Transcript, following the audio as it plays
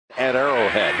At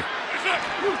Arrowhead.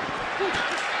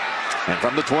 And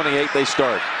from the 28 they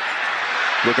start.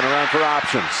 Looking around for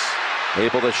options.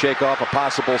 Able to shake off a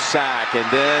possible sack and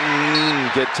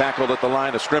then get tackled at the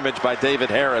line of scrimmage by David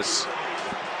Harris.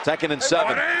 2nd and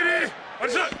 7.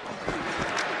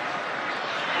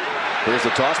 Here's the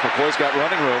toss. McCoy's got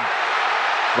running room.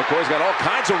 McCoy's got all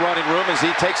kinds of running room as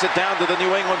he takes it down to the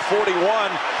New England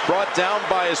 41. Brought down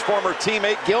by his former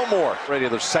teammate Gilmore. Ready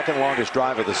their 2nd longest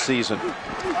drive of the season.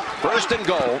 1st and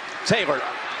goal. Taylor.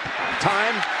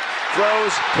 Time.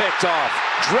 Throws. Picked off.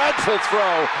 Dreadful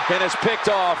throw. And is picked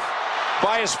off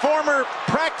by his former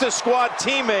practice squad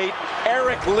teammate,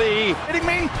 Eric Lee. Kidding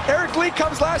me? Eric Lee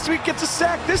comes last week, gets a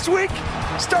sack this week,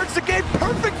 starts the game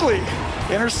perfectly.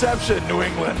 Interception, New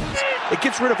England. It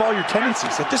gets rid of all your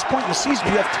tendencies. At this point in the season,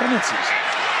 you have tendencies.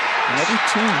 And every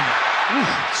team.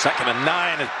 2nd and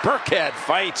 9 as Burkhead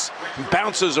fights,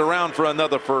 bounces around for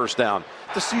another 1st down.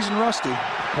 The season rusty.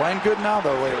 Playing good now,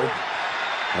 though, lately.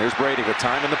 There's Brady with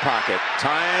time in the pocket.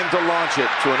 Time to launch it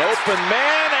to an open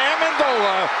man,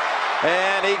 Amendola.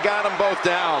 And he got them both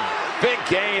down. Big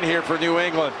gain here for New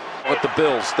England with the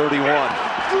Bills, 31.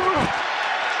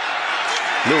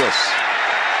 Lewis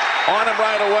on him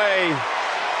right away.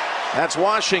 That's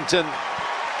Washington.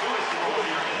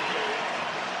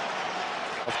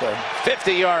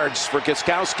 50 yards for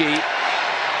Gostkowski.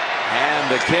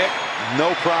 And the kick,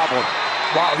 no problem.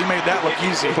 Wow, he made that look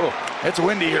easy. It's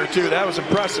windy here, too. That was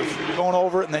impressive. You're going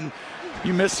over it, and then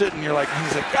you miss it, and you're like,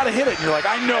 he's like, gotta hit it. And you're like,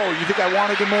 I know. You think I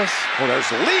wanted to miss? Well, there's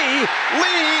Lee.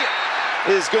 Lee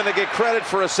is going to get credit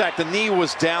for a sack. The knee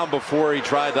was down before he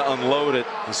tried to unload it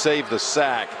and save the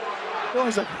sack.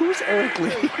 He's like, who's Eric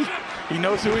Lee? He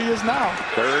knows who he is now.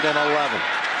 3rd and 11.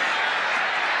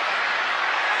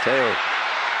 Taylor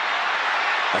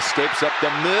escapes up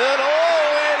the middle,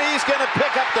 and he's going to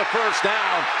pick up the 1st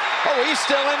down. Oh, he's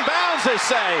still in bounds, they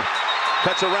say.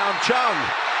 Cuts around Chung.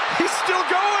 He's still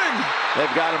going.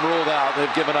 They've got him ruled out.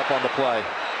 They've given up on the play.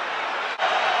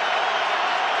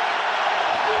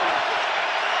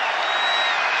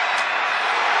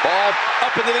 Ball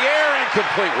up into the air,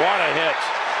 incomplete. What a hit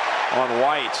on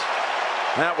White.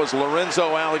 That was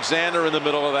Lorenzo Alexander in the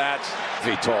middle of that.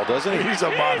 He's tall, doesn't he? He's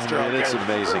a monster. I mean, it's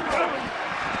amazing.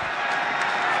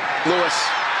 Lewis,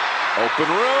 open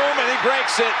room, and he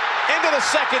breaks it into the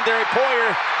secondary.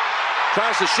 Poyer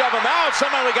tries to shove him out.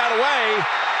 Somehow he got away.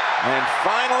 And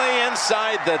finally,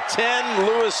 inside the 10,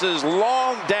 Lewis's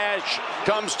long dash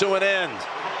comes to an end.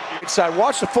 Inside,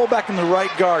 watch the fullback in the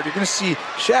right guard. You're going to see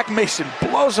Shaq Mason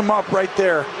blows him up right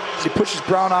there as he pushes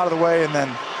Brown out of the way, and then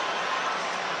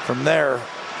from there,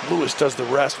 Lewis does the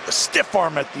rest with a stiff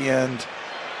arm at the end.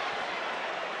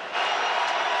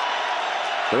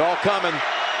 They're all coming.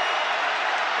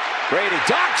 Brady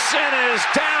ducks and is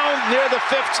down near the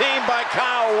 15 by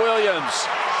Kyle Williams.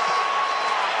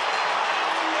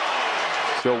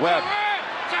 So Webb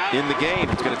in the game.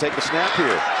 He's going to take the snap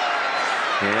here.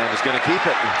 And is going to keep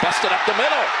it. And bust it up the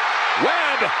middle.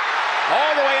 Webb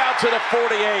all the way out to the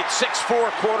 48.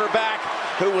 6'4" quarterback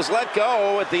who was let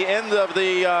go at the end of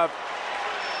the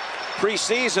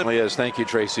preseason. Yes, thank you,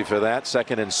 Tracy, for that.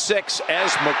 2nd and 6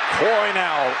 as McCoy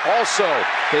now also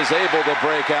is able to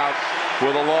break out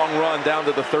with a long run down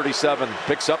to the 37.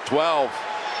 Picks up 12.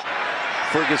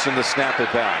 Ferguson to snap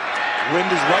it back. Wind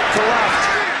is right to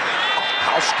left.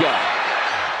 Hauschka.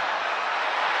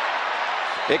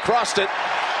 They crossed it.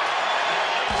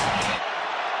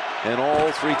 And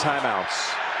all 3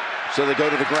 timeouts. So they go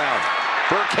to the ground.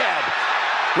 Burkhead.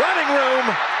 Running room.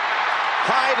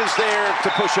 Hyde is there to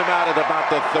push him out at about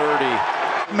the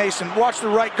 30. Mason, watch the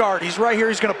right guard. He's right here.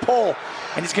 He's going to pull.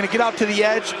 And he's going to get out to the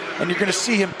edge. And you're going to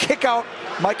see him kick out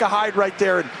Micah Hyde right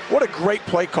there. And what a great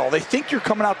play call. They think you're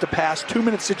coming out to pass.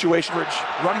 2-minute situation.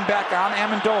 Running back on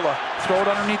Amendola. Throw it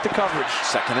underneath the coverage.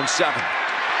 2nd and 7.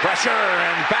 Pressure,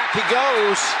 and back he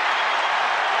goes.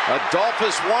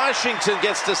 Adolphus Washington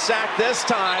gets the sack this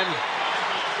time.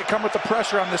 They come with the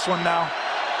pressure on this one now.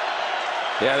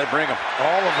 Yeah, they bring them.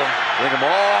 All of them. Bring them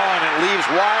all, and it leaves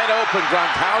wide open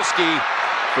Gronkowski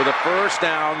for the 1st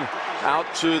down out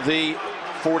to the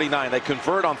 49. They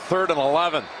convert on 3rd and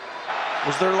 11.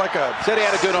 Was there like a... Said he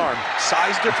had a good arm.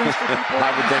 Size difference for people?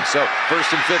 I would think so.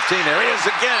 1st and 15. There he is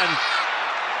again.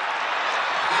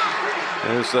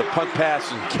 There's the punt,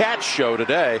 pass, and catch show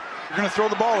today. You're going to throw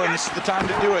the ball in. This is the time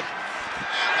to do it.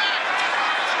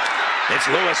 It's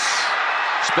Lewis.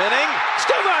 Spinning.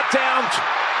 Still not down.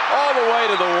 All the way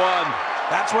to the 1.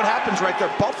 That's what happens right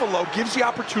there. Buffalo gives you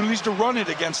opportunities to run it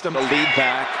against them. The lead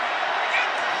back.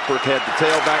 Burkhead, the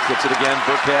tailback, gets it again.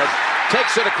 Burkhead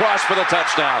takes it across for the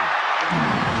touchdown.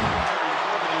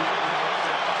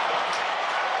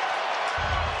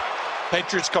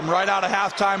 Patriots come right out of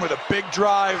halftime with a big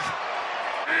drive,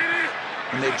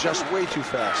 and they adjust way too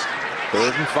fast.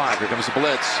 3rd and 5. Here comes the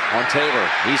blitz on Taylor.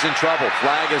 He's in trouble.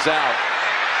 Flag is out.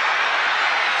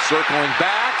 Circling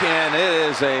back, and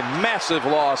it is a massive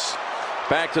loss.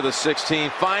 Back to the 16.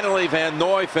 Finally, Van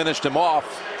Noy finished him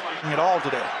off. It all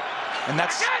today, and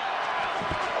that's.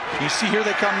 You see, here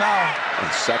they come now.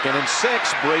 And 2nd and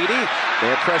 6. Brady. They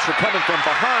have pressure coming from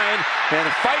behind, and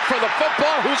a fight for the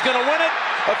football. Who's going to win it?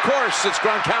 Of course, it's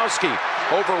Gronkowski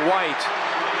over White.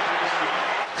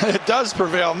 It does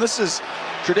prevail, and this is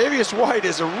Tre'Davious White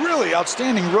is a really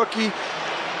outstanding rookie.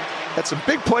 Had some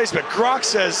big plays, but Gronk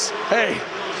says, "Hey,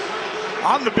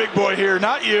 I'm the big boy here,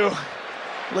 not you."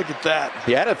 Look at that.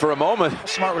 He had it for a moment. How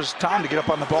smart was Tom to get up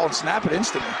on the ball and snap it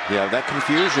instantly? Yeah, that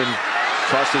confusion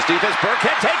cost his defense.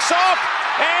 Burkhead takes off,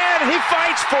 and he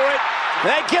fights for it.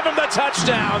 They give him the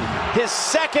touchdown, his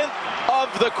 2nd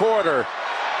of the quarter.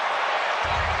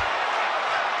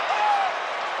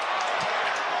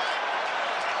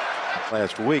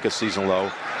 Last week, a season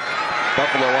low.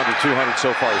 Buffalo under 200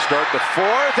 so far. Start the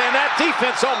 4th, and that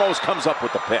defense almost comes up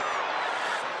with the pick.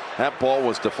 That ball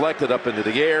was deflected up into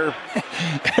the air.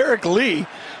 Eric Lee,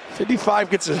 55,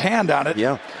 gets his hand on it.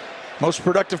 Yeah. Most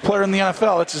productive player in the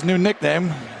NFL. That's his new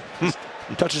nickname.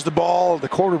 He touches the ball, the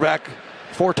quarterback,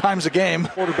 4 times a game.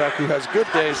 Quarterback who has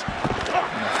good days.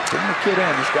 Bring the kid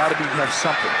in. He's got to have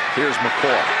something. Here's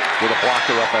McCoy with a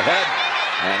blocker up ahead.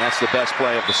 And that's the best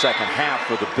play of the 2nd half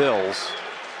for the Bills.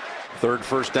 3rd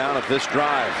first down of this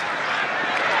drive.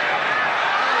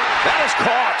 That is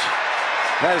caught.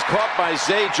 That is caught by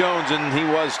Zay Jones, and he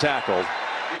was tackled.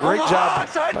 Great job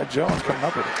by Jones coming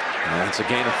up with it. And that's a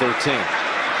gain of 13.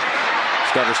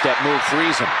 Stutter step move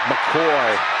frees him.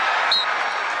 McCoy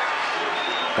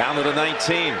down to the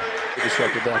 19.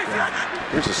 Disrupted that one.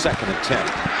 Here's a 2nd and 10.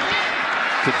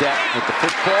 Cadet with the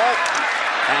football.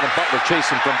 Adam Butler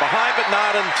chasing from behind, but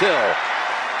not until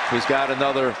he's got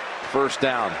another first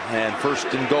down. And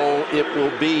 1st and goal it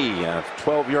will be. A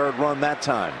 12-yard run that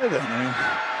time.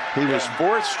 He was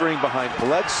 4th string behind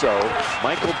Bledsoe,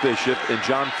 Michael Bishop, and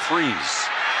John Freeze.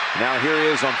 Now here he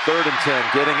is on 3rd and 10,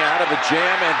 getting out of a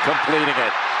jam and completing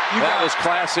it. That was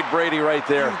classic Brady right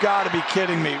there. You've got to be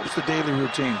kidding me. It's the daily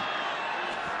routine.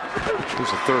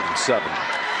 Here's a 3rd and 7.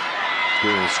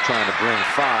 Here's trying to bring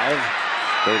 5.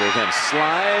 Bader then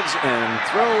slides and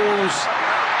throws.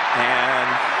 And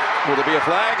will there be a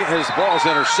flag? His ball's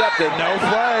intercepted. No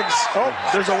flags. Oh,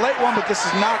 there's a late one, but this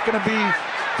is not going to be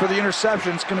for the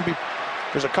interception. It's going to be.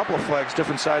 There's a couple of flags,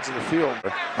 different sides of the field.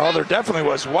 Oh, there definitely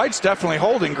was. White's definitely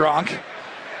holding Gronk.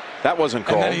 That wasn't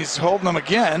called. And then he's holding him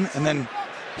again, and then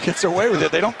gets away with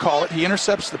it. They don't call it. He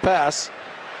intercepts the pass.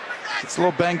 It's a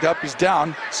little banged up. He's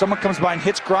down. Someone comes by and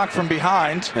hits Gronk from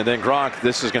behind. And then Gronk,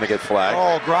 this is going to get flagged.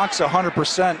 Oh, Gronk's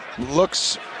 100%.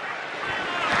 Looks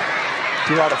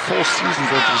throughout a full season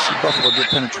going to see Buffalo get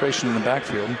penetration in the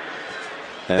backfield.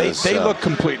 They look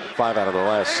complete. 5 out of the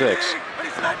last 6.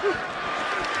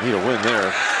 Need a win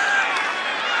there.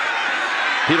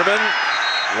 Peterman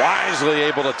wisely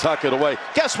able to tuck it away.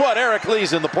 Guess what? Eric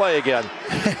Lee's in the play again.